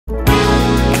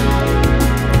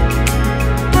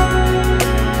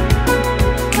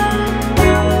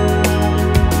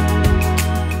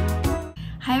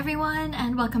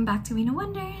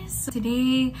So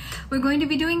today we're going to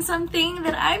be doing something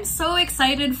that I'm so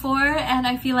excited for, and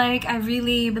I feel like I've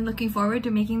really been looking forward to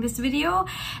making this video.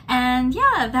 And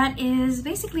yeah, that is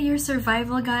basically your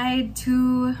survival guide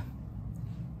to,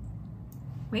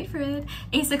 wait for it,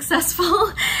 a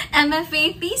successful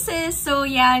MFA thesis. So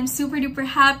yeah, I'm super duper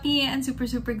happy and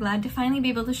super glad to finally be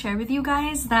able to share with you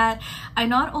guys that I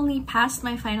not only passed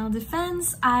my final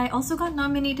defense, I also got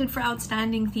nominated for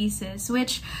outstanding thesis,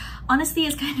 which honestly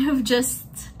is kind of just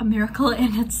a miracle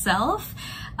in itself.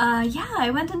 Yeah, I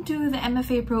went into the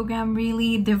MFA program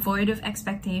really devoid of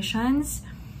expectations.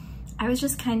 I was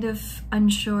just kind of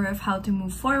unsure of how to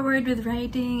move forward with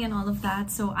writing and all of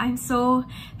that, so I'm so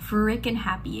freaking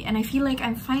happy, and I feel like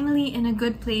I'm finally in a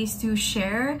good place to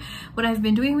share what I've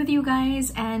been doing with you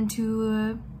guys and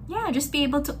to yeah, just be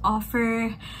able to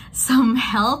offer some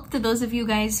help to those of you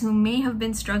guys who may have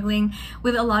been struggling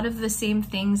with a lot of the same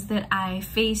things that I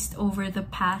faced over the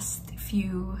past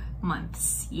few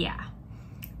months. Yeah,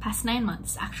 past 9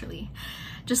 months actually.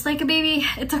 Just like a baby,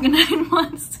 it took 9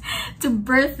 months to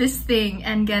birth this thing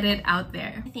and get it out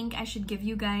there. I think I should give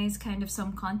you guys kind of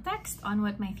some context on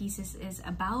what my thesis is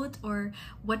about, or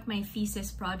what my thesis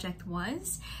project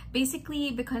was. Basically,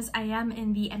 because I am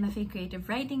in the MFA Creative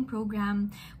Writing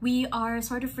program, we are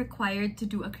sort of required to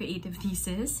do a creative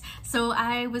thesis. So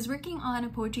I was working on a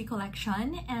poetry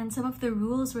collection, and some of the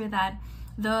rules were that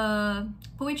the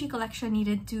poetry collection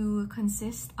needed to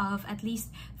consist of at least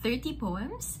 30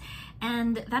 poems,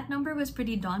 and that number was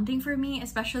pretty daunting for me,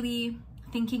 especially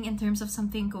thinking in terms of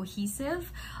something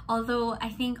cohesive, although I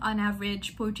think on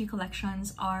average poetry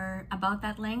collections are about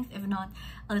that length, if not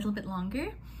a little bit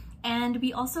longer. And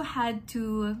we also had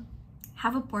to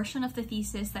have a portion of the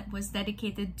thesis that was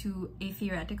dedicated to a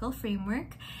theoretical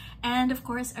framework, and of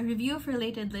course a review of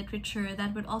related literature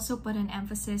that would also put an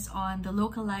emphasis on the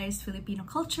localized Filipino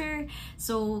culture,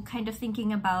 so kind of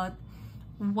thinking about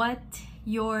what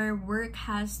your work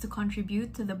has to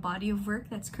contribute to the body of work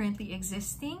that's currently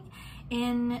existing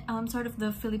in sort of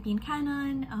the Philippine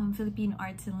canon, Philippine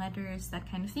arts and letters, that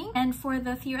kind of thing. And for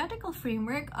the theoretical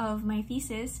framework of my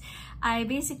thesis, I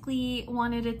basically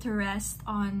wanted it to rest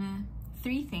on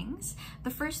 3 things.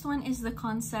 The first one is the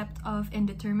concept of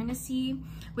indeterminacy,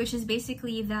 which is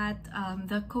basically that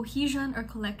the cohesion or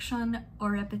collection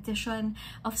or repetition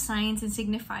of signs and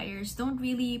signifiers don't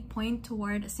really point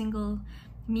toward a single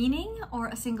meaning or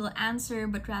a single answer,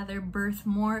 but rather birth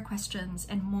more questions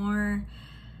and more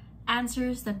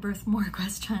answers that birth more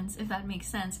questions, if that makes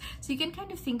sense. So you can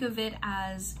kind of think of it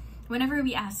as whenever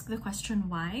we ask the question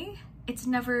why, it's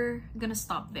never gonna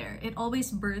stop there. It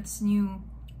always births new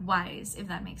whys, if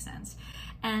that makes sense.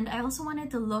 And I also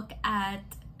wanted to look at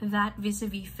that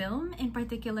vis-a-vis film, in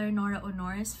particular Nora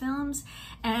Honora's films,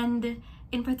 and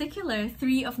in particular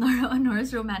 3 of Nora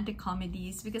Honora's romantic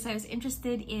comedies, because I was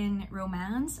interested in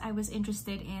romance. I was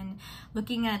interested in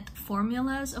looking at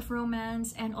formulas of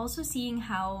romance and also seeing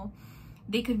how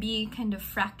they could be kind of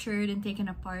fractured and taken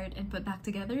apart and put back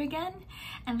together again.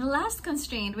 And the last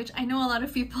constraint, which I know a lot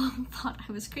of people thought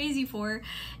I was crazy for,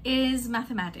 is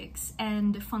mathematics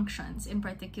and functions in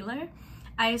particular.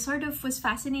 I sort of was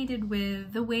fascinated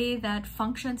with the way that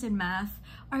functions in math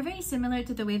are very similar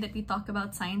to the way that we talk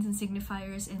about signs and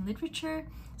signifiers in literature.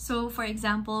 So for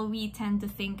example, we tend to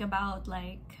think about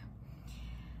like,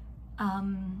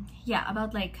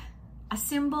 a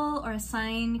symbol or a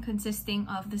sign consisting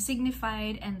of the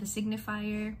signified and the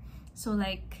signifier. So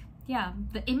like, yeah,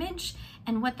 the image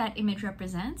and what that image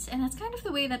represents. And that's kind of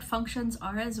the way that functions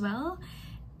are as well.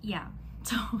 Yeah,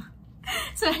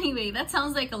 so anyway, that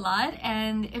sounds like a lot,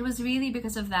 and it was really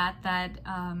because of that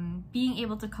being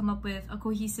able to come up with a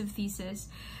cohesive thesis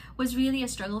was really a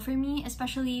struggle for me,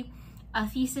 especially a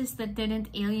thesis that didn't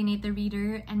alienate the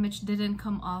reader and which didn't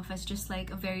come off as just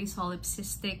like a very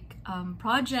solipsistic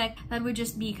project that would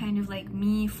just be kind of like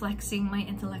me flexing my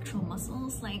intellectual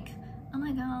muscles, like, oh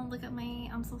my god, look at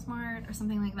me, I'm so smart, or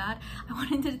something like that. I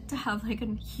wanted it to have like a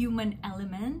human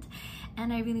element,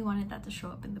 and I really wanted that to show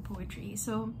up in the poetry.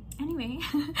 So anyway,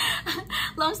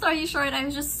 long story short, I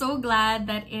was just so glad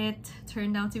that it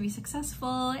turned out to be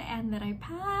successful and that I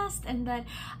passed, and that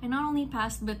I not only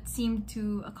passed but seemed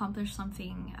to accomplish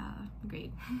something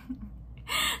great.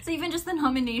 So even just the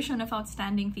nomination of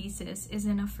outstanding thesis is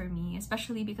enough for me,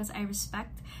 especially because I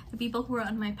respect the people who are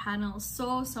on my panel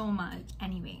so much.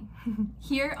 Anyway,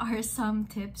 here are some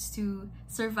tips to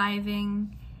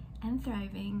surviving and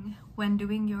thriving when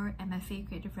doing your MFA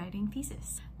creative writing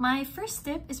thesis. My first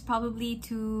tip is probably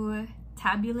to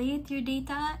tabulate your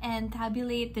data and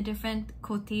tabulate the different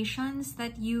quotations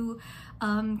that you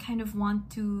kind of want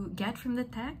to get from the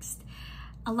text.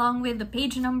 along with the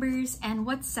page numbers and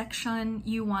what section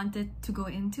you want it to go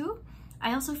into.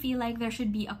 I also feel like there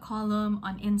should be a column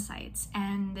on insights,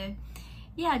 and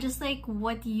yeah, just like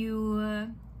what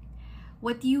you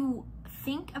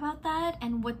think about that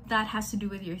and what that has to do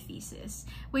with your thesis.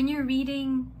 When you're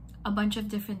reading a bunch of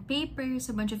different papers,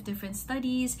 a bunch of different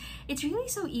studies, it's really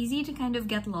so easy to kind of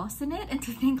get lost in it and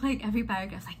to think like every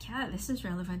paragraph, like, yeah, this is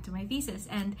relevant to my thesis.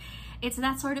 And it's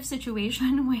that sort of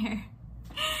situation where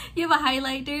you have a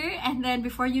highlighter and then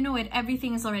before you know it,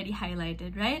 everything is already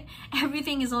highlighted, right?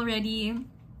 Everything is already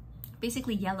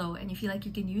basically yellow and you feel like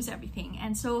you can use everything.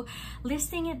 And so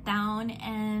listing it down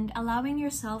and allowing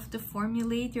yourself to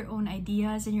formulate your own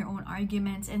ideas and your own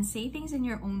arguments and say things in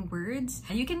your own words,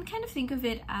 you can kind of think of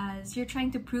it as you're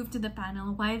trying to prove to the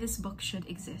panel why this book should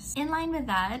exist. In line with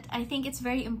that, I think it's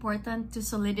very important to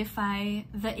solidify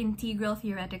the integral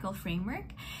theoretical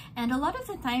framework. And a lot of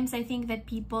the times I think that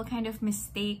people kind of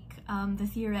mistake the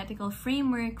theoretical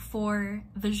framework for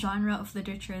the genre of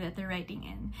literature that they're writing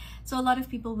in. So a lot of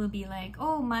people will be like,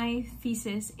 oh, my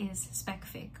thesis is spec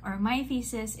fic, or my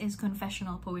thesis is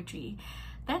confessional poetry.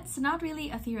 That's not really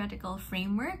a theoretical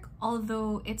framework,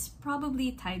 although it's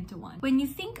probably tied to one. When you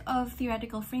think of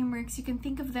theoretical frameworks, you can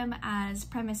think of them as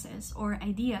premises or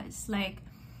ideas. Like,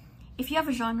 if you have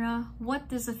a genre, what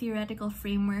does the theoretical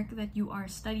framework that you are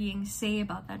studying say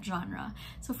about that genre?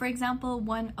 So for example,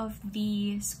 one of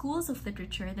the schools of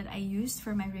literature that I used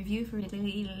for my review for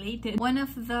Related, one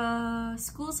of the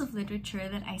schools of literature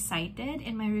that I cited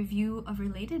in my review of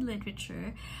related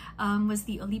literature was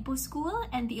the Oulipo School.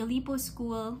 And the Oulipo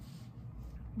School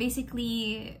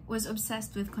basically was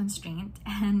obsessed with constraint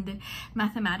and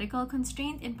mathematical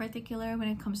constraint in particular when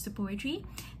it comes to poetry.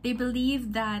 They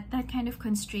believe that that kind of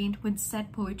constraint would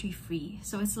set poetry free.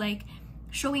 So it's like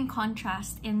showing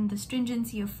contrast in the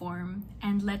stringency of form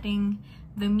and letting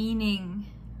the meaning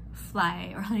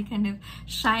fly, or like kind of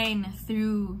shine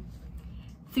through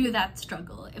that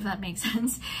struggle, if that makes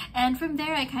sense. And from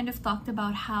there, I kind of talked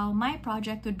about how my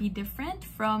project would be different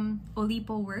from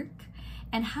Oulipo work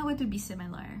and how it would be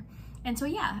similar. And so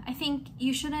yeah, I think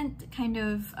you shouldn't kind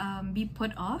of be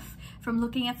put off from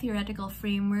looking at theoretical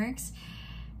frameworks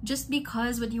just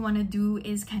because what you want to do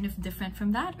is kind of different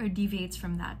from that or deviates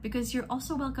from that, because you're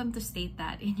also welcome to state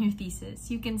that in your thesis.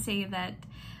 You can say that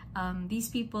these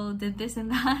people did this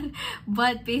and that,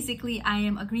 but basically I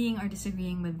am agreeing or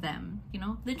disagreeing with them. You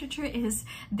know, literature is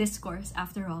discourse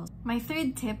after all. My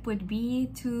third tip would be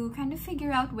to kind of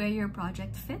figure out where your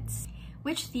project fits.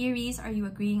 Which theories are you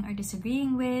agreeing or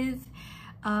disagreeing with?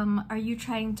 Are you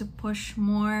trying to push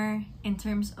more in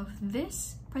terms of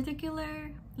this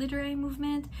particular literary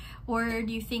movement? Or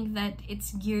do you think that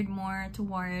it's geared more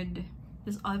toward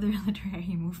this other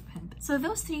literary movement? So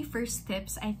those three first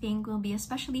tips I think will be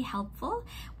especially helpful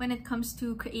when it comes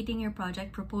to creating your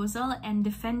project proposal and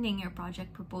defending your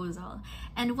project proposal.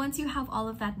 And once you have all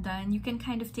of that done, you can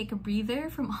kind of take a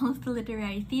breather from all of the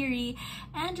literary theory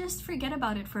and just forget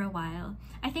about it for a while.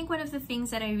 I think one of the things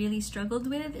that I really struggled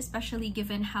with, especially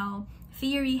given how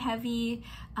theory heavy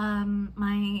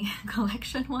my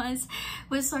collection was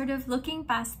sort of looking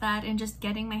past that and just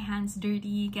getting my hands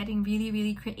dirty, getting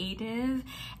really creative.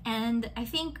 And I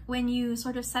think when you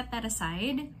sort of set that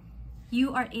aside,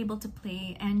 you are able to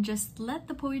play and just let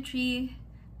the poetry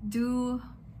do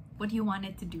what you want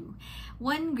it to do.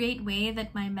 One great way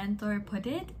that my mentor put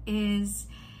it is,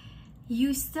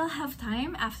 you still have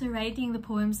time after writing the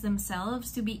poems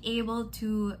themselves to be able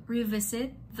to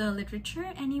revisit the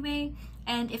literature anyway.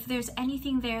 And if there's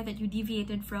anything there that you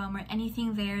deviated from, or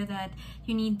anything there that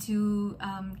you need to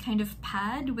kind of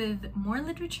pad with more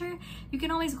literature, you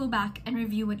can always go back and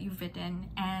review what you've written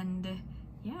and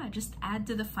yeah, just add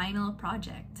to the final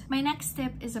project. My next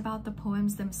tip is about the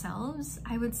poems themselves.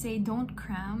 I would say don't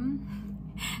cram.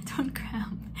 Don't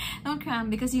cram,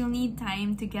 because you'll need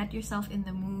time to get yourself in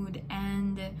the mood.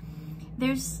 And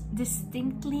there's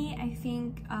distinctly, I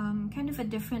think, kind of a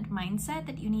different mindset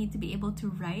that you need to be able to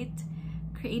write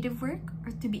creative work,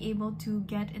 or to be able to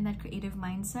get in that creative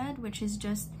mindset, which is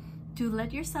just to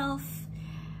let yourself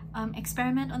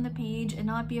experiment on the page and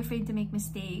not be afraid to make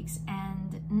mistakes,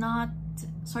 and not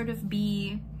sort of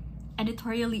be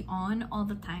editorially on all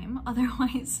the time.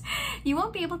 Otherwise, you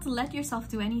won't be able to let yourself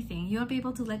do anything. You won't be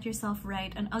able to let yourself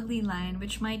write an ugly line,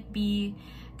 which might be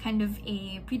kind of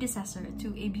a predecessor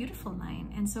to a beautiful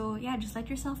line. And so yeah, just let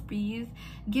yourself breathe,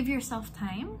 give yourself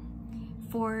time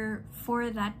for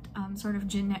that sort of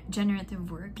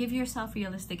generative work. Give yourself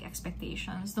realistic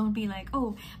expectations. Don't be like,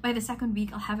 oh, by the second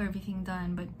week I'll have everything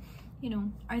done. But you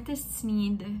know, artists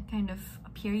need kind of a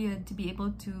period to be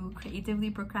able to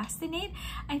creatively procrastinate,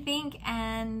 I think.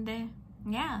 And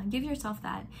yeah, give yourself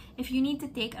that. If you need to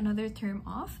take another term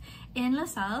off, in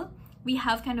LaSalle, we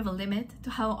have kind of a limit to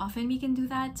how often we can do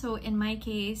that. So in my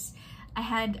case, I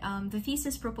had the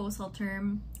thesis proposal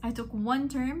term. I took one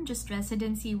term, just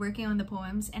residency, working on the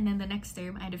poems, and then the next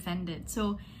term I defended.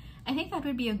 So I think that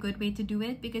would be a good way to do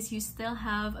it, because you still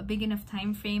have a big enough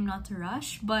time frame not to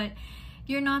rush, but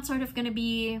you're not sort of gonna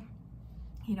be,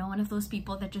 you know, one of those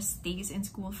people that just stays in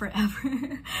school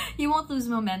forever. You won't lose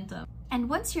momentum. And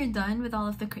once you're done with all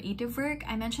of the creative work,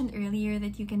 I mentioned earlier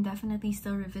that you can definitely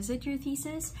still revisit your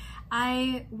thesis.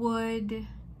 I would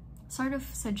sort of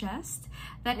suggest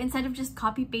that instead of just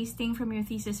copy pasting from your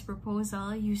thesis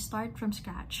proposal, you start from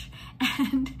scratch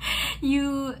and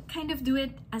you kind of do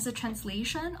it as a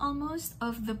translation almost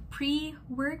of the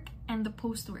pre-work and the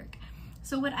post-work.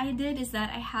 So what I did is that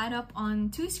I had up on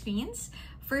two screens,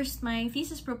 first my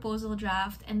thesis proposal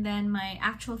draft and then my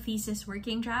actual thesis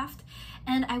working draft,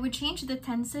 and I would change the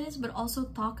tenses but also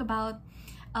talk about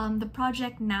the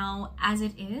project now as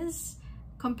it is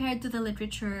compared to the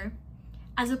literature,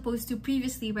 as opposed to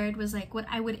previously where it was like what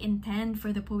I would intend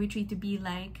for the poetry to be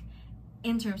like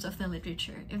in terms of the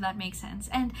literature, if that makes sense.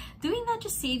 And doing that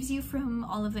just saves you from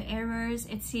all of the errors.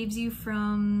 It saves you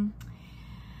from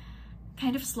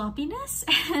kind of sloppiness,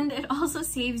 and it also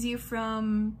saves you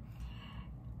from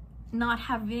not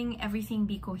having everything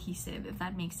be cohesive, if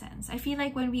that makes sense. I feel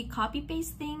like when we copy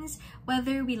paste things,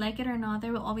 whether we like it or not,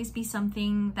 there will always be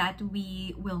something that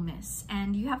we will miss.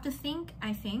 And you have to think,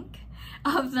 I think,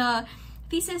 of the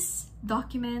thesis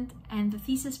document and the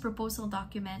thesis proposal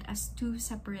document as two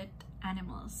separate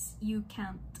animals. You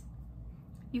can't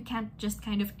just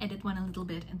kind of edit one a little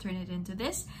bit and turn it into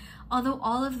this. Although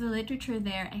all of the literature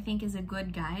there, I think, is a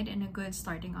good guide and a good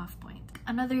starting off point.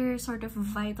 Another sort of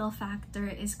vital factor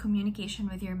is communication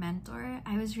with your mentor.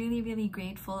 I was really, really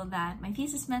grateful that my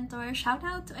thesis mentor, shout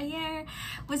out to Ayer,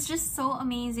 was just so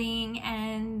amazing,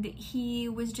 and he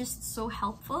was just so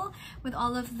helpful with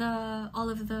all of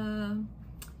the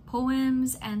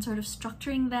poems and sort of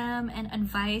structuring them and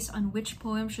advice on which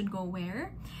poem should go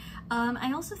where.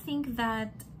 I also think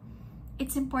that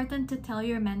it's important to tell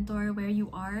your mentor where you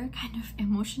are kind of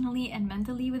emotionally and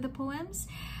mentally with the poems.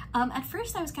 At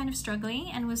first I was kind of struggling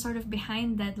and was sort of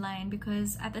behind deadline,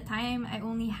 because at the time I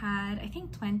only had, I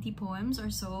think, 20 poems or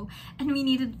so, and we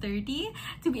needed 30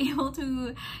 to be able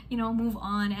to, you know, move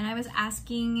on. And I was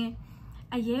asking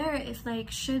Ayer if,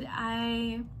 like, should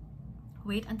I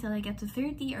wait until I get to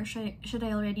 30, or should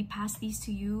I already pass these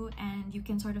to you and you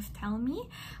can sort of tell me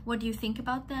what do you think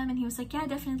about them? And he was like, yeah,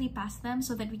 definitely pass them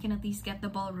so that we can at least get the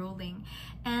ball rolling.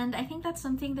 And I think that's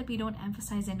something that we don't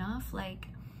emphasize enough. Like,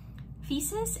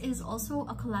 thesis is also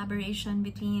a collaboration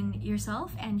between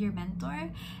yourself and your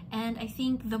mentor, and I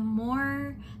think the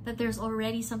more that there's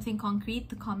already something concrete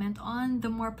to comment on, the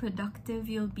more productive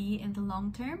you'll be in the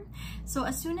long term. So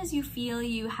as soon as you feel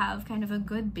you have kind of a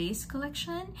good base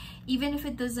collection, even if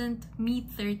it doesn't meet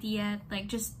 30 yet, like,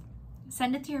 just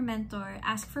send it to your mentor,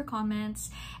 ask for comments,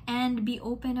 and be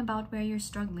open about where you're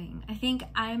struggling. I think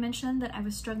I mentioned that I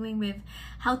was struggling with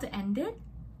how to end it,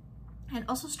 and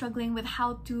also struggling with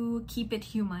how to keep it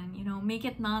human, you know, make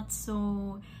it not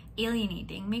so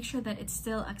alienating, make sure that it's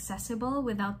still accessible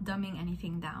without dumbing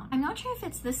anything down. I'm not sure if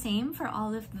it's the same for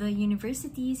all of the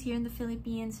universities here in the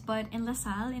Philippines, but in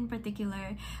LaSalle in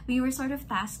particular, we were sort of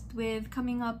tasked with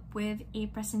coming up with a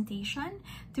presentation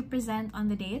to present on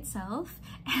the day itself.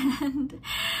 And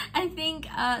I think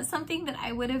something that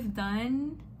I would have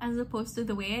done as opposed to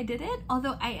the way I did it,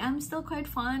 although I am still quite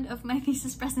fond of my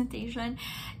thesis presentation,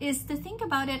 is to think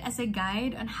about it as a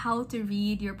guide on how to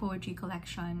read your poetry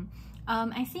collection.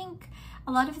 I think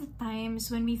a lot of the times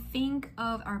when we think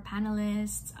of our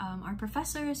panelists, our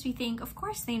professors, we think, of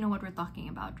course, they know what we're talking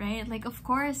about, right? Like, of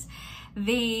course,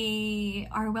 they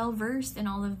are well versed in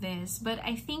all of this. But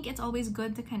I think it's always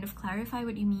good to kind of clarify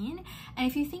what you mean. And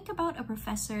if you think about a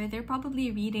professor, they're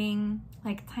probably reading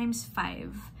like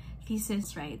 ×5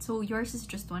 thesis, right? So yours is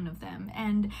just one of them,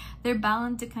 and they're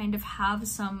bound to kind of have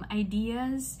some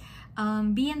ideas,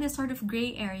 be in this sort of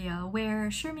gray area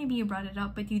where, sure, maybe you brought it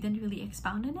up but you didn't really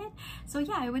expound on it. So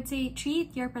yeah, I would say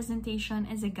treat your presentation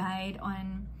as a guide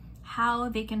on how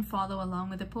they can follow along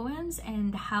with the poems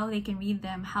and how they can read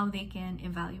them, how they can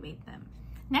evaluate them.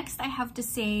 Next, I have to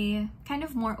say, kind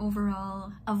of more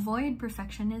overall, avoid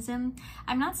perfectionism.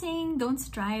 I'm not saying don't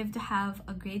strive to have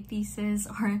a great thesis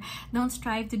or don't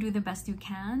strive to do the best you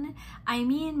can. I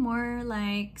mean more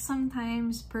like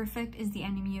sometimes perfect is the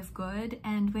enemy of good,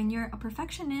 and when you're a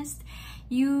perfectionist,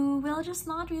 you will just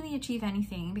not really achieve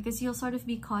anything because you'll sort of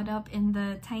be caught up in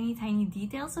the tiny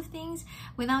details of things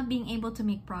without being able to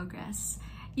make progress.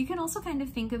 you can also kind of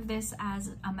think of this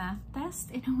as a math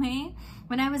test in a way.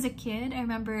 When I was a kid, I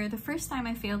remember the first time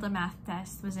I failed a math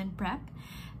test was in prep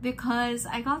because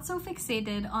I got so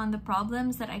fixated on the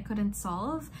problems that I couldn't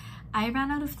solve. I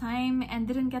ran out of time and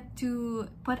didn't get to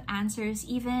put answers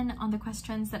even on the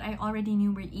questions that I already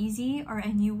knew were easy or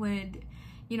I knew would,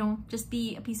 you know, just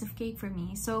be a piece of cake for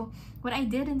me. So what I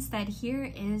did instead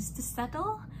here is to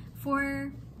settle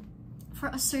for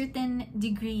a certain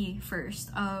degree first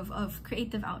of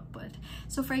creative output.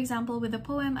 So for example, with a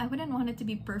poem, I wouldn't want it to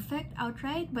be perfect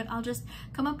outright, but I'll just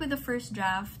come up with the first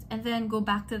draft and then go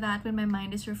back to that when my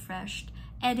mind is refreshed,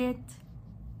 edit,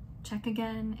 check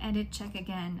again, edit, check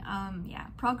again. Yeah,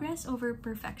 progress over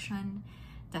perfection,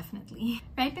 definitely.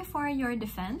 Right before your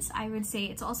defense, I would say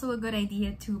it's also a good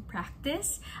idea to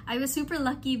practice. I was super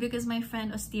lucky because my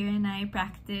friend Austere and I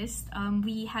practiced.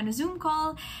 We had a Zoom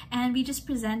call and we just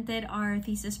presented our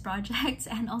thesis projects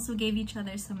and also gave each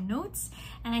other some notes.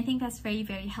 And I think that's very,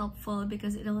 very helpful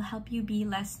because it'll help you be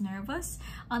less nervous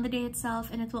on the day itself,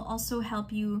 and it will also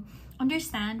help you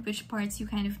understand which parts you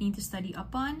kind of need to study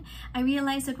up on. I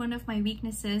realized that one of my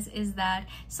weaknesses is that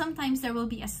sometimes there will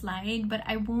be a slide, but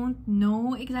I won't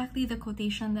know exactly the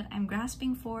quotation that I'm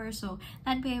grasping for. So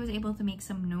that way I was able to make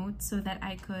some notes so that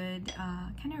I could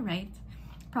kind of write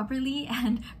properly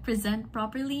and present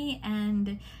properly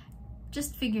and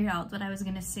just figure out what I was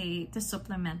gonna say to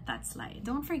supplement that slide.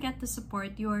 Don't forget to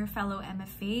support your fellow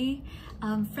MFA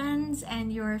friends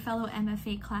and your fellow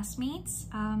MFA classmates.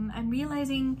 I'm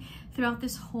realizing throughout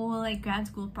this whole grad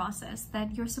school process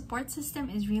that your support system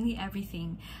is really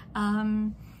everything.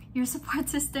 Your support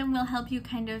system will help you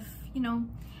kind of, you know,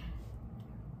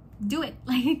 do it,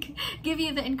 give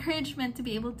you the encouragement to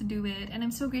be able to do it. And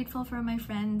I'm so grateful for my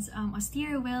friends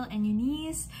Austere, Will, and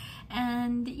Eunice.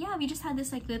 And yeah, we just had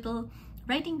this little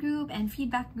writing group and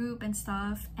feedback group and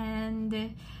stuff.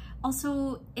 And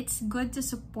also it's good to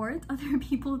support other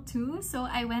people too. So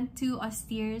I went to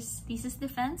Austere's thesis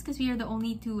defense because we are the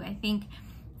only two, I think,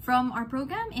 from our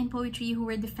program in poetry who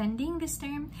were defending this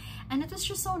term, and it was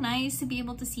just so nice to be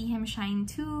able to see him shine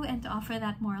too and to offer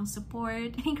that moral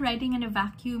support. I think writing in a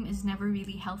vacuum is never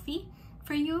really healthy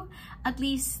for you, at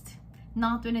least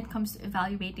not when it comes to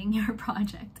evaluating your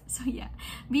project. So yeah,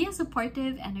 be a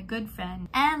supportive and a good friend.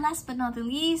 And last but not the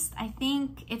least, I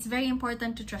think it's very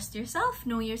important to trust yourself,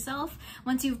 know yourself.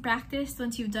 Once you've practiced,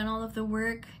 once you've done all of the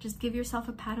work, just give yourself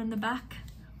a pat on the back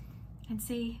and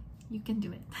say, you can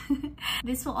do it.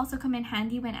 This will also come in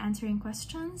handy when answering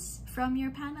questions from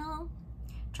your panel.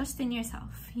 Trust in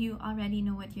yourself. You already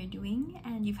know what you're doing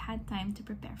and you've had time to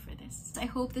prepare for this. I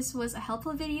hope this was a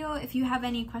helpful video. If you have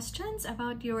any questions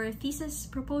about your thesis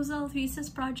proposal, thesis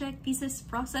project, thesis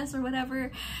process or whatever,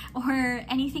 or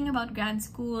anything about grad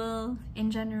school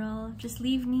in general, just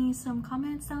leave me some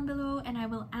comments down below and I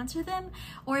will answer them.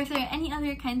 Or if there are any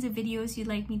other kinds of videos you'd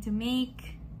like me to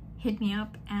make, hit me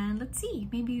up and let's see,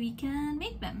 maybe we can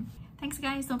make them. Thanks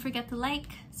guys, don't forget to like,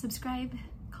 subscribe,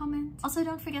 comment. Also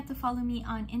don't forget to follow me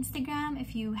on Instagram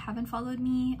if you haven't followed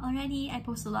me already. I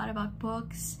post a lot about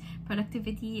books,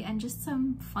 productivity, and just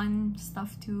some fun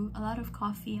stuff too. A lot of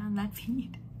coffee on that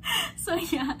feed. So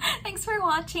yeah, thanks for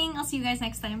watching. I'll see you guys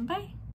next time. Bye!